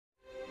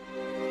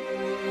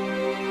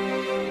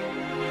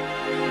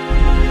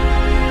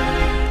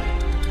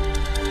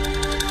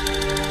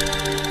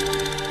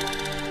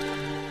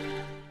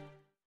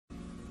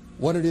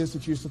what it is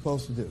that you're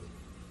supposed to do.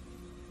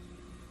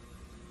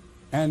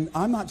 And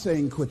I'm not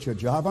saying quit your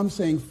job. I'm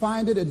saying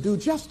find it and do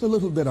just a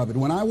little bit of it.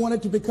 When I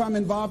wanted to become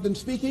involved in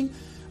speaking,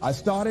 I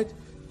started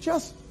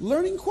just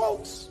learning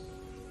quotes,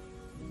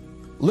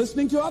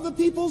 listening to other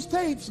people's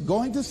tapes,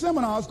 going to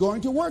seminars,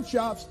 going to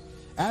workshops,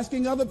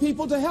 asking other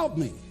people to help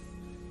me.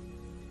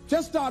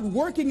 Just start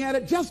working at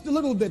it just a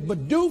little bit,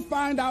 but do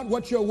find out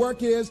what your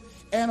work is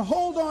and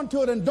hold on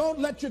to it, and don't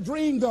let your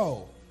dream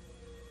go.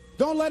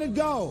 Don't let it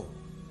go.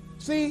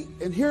 See,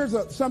 and here's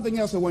something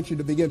else I want you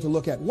to begin to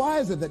look at. Why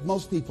is it that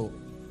most people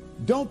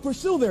don't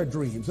pursue their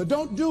dreams or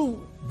don't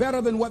do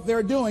better than what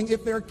they're doing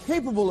if they're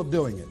capable of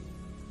doing it?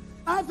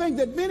 I think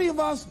that many of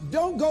us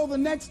don't go the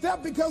next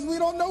step because we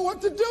don't know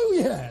what to do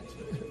yet.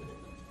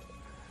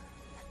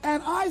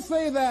 And I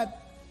say that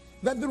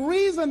the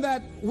reason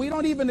that we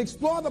don't even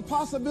explore the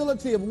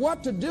possibility of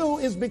what to do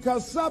is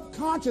because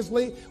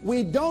subconsciously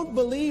we don't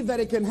believe that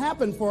it can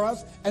happen for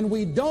us, and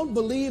we don't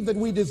believe that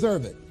we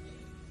deserve it.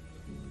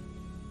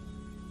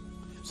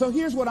 So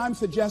here's what I'm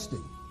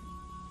suggesting.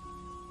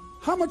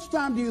 How much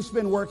time do you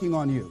spend working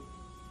on you?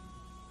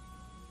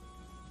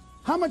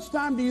 How much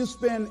time do you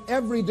spend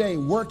every day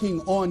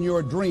working on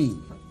your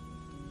dream?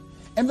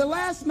 In the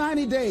last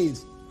 90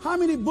 days, how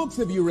many books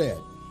have you read?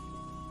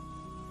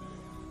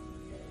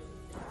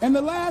 In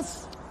the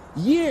last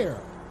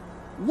year,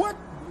 what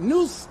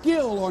new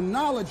skill or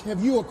knowledge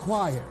have you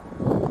acquired?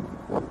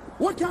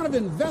 What kind of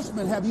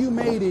investment have you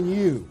made in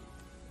you?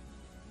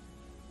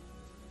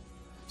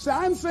 So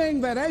I'm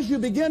saying that as you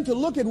begin to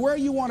look at where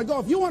you want to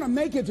go, if you want to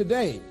make it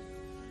today,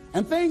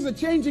 and things are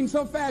changing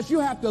so fast you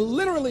have to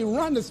literally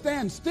run to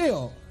stand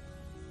still,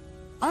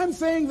 I'm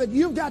saying that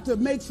you've got to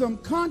make some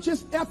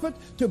conscious effort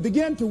to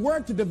begin to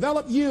work to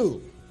develop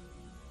you.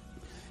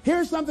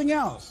 Here's something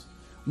else.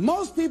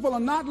 Most people are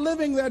not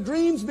living their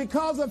dreams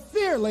because of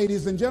fear,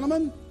 ladies and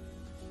gentlemen.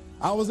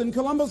 I was in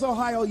Columbus,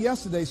 Ohio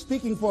yesterday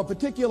speaking for a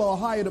particular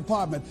Ohio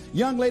department.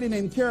 Young lady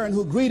named Karen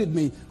who greeted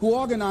me, who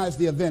organized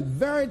the event.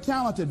 Very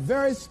talented,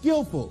 very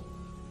skillful.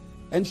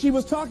 And she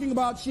was talking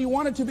about she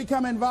wanted to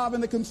become involved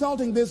in the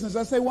consulting business.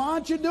 I said, why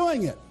aren't you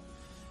doing it?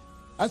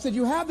 I said,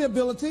 you have the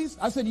abilities.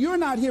 I said, you're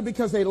not here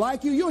because they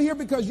like you. You're here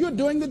because you're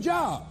doing the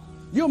job.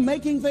 You're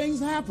making things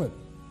happen.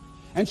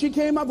 And she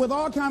came up with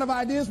all kinds of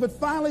ideas, but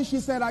finally she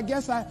said, I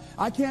guess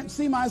I can't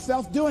see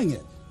myself doing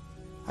it.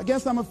 I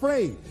guess I'm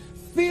afraid.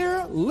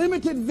 Fear,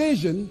 limited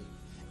vision,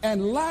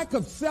 and lack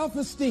of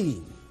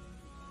self-esteem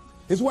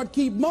is what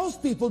keep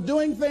most people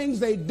doing things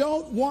they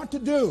don't want to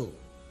do.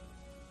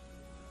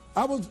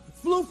 I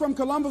flew from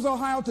Columbus,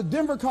 Ohio to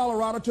Denver,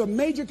 Colorado to a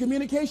major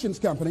communications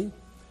company,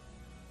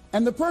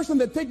 and the person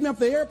that picked me up at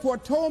the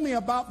airport told me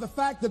about the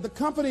fact that the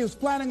company was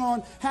planning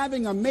on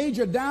having a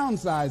major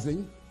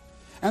downsizing.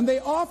 And they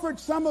offered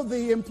some of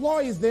the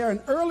employees there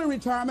an early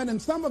retirement,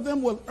 and some of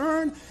them will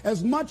earn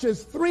as much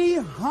as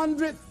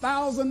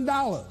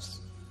 $300,000.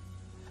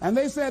 And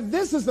they said,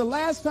 this is the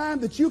last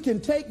time that you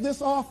can take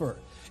this offer.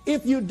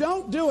 If you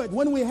don't do it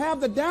when we have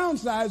the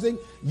downsizing,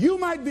 you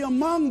might be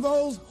among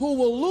those who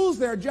will lose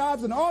their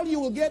jobs, and all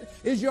you will get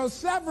is your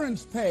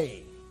severance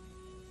pay.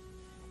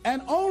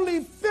 And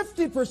only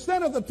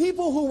 50% of the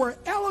people who were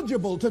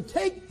eligible to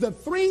take the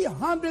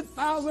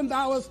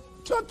 $300,000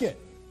 took it.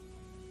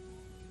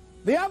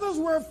 The others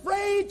were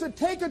afraid to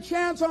take a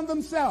chance on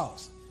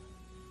themselves.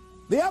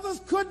 The others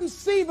couldn't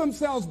see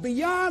themselves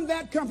beyond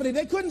that company.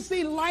 They couldn't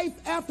see life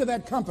after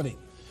that company.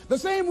 The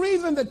same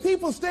reason that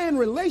people stay in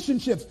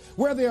relationships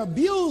where they're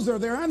abused or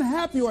they're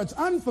unhappy or it's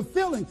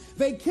unfulfilling.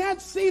 They can't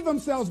see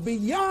themselves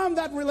beyond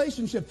that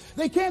relationship.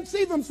 They can't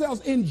see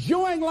themselves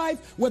enjoying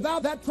life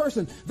without that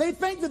person. They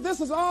think that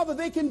this is all that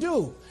they can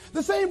do.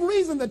 The same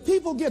reason that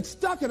people get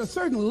stuck at a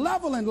certain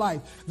level in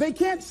life. They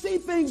can't see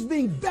things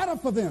being better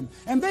for them.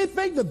 And they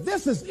think that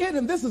this is it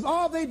and this is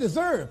all they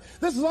deserve.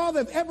 This is all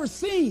they've ever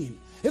seen.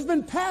 It's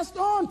been passed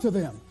on to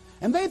them.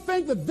 And they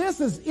think that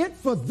this is it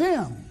for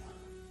them.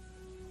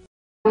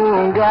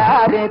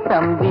 தூங்காதே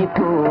தம்பி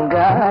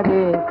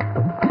தூங்காதே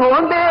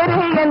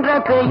சோம்பேறி என்ற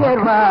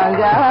பெயர்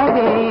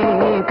வாங்காதே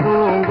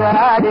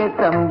தூங்காதே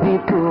தம்பி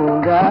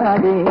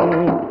தூங்காதே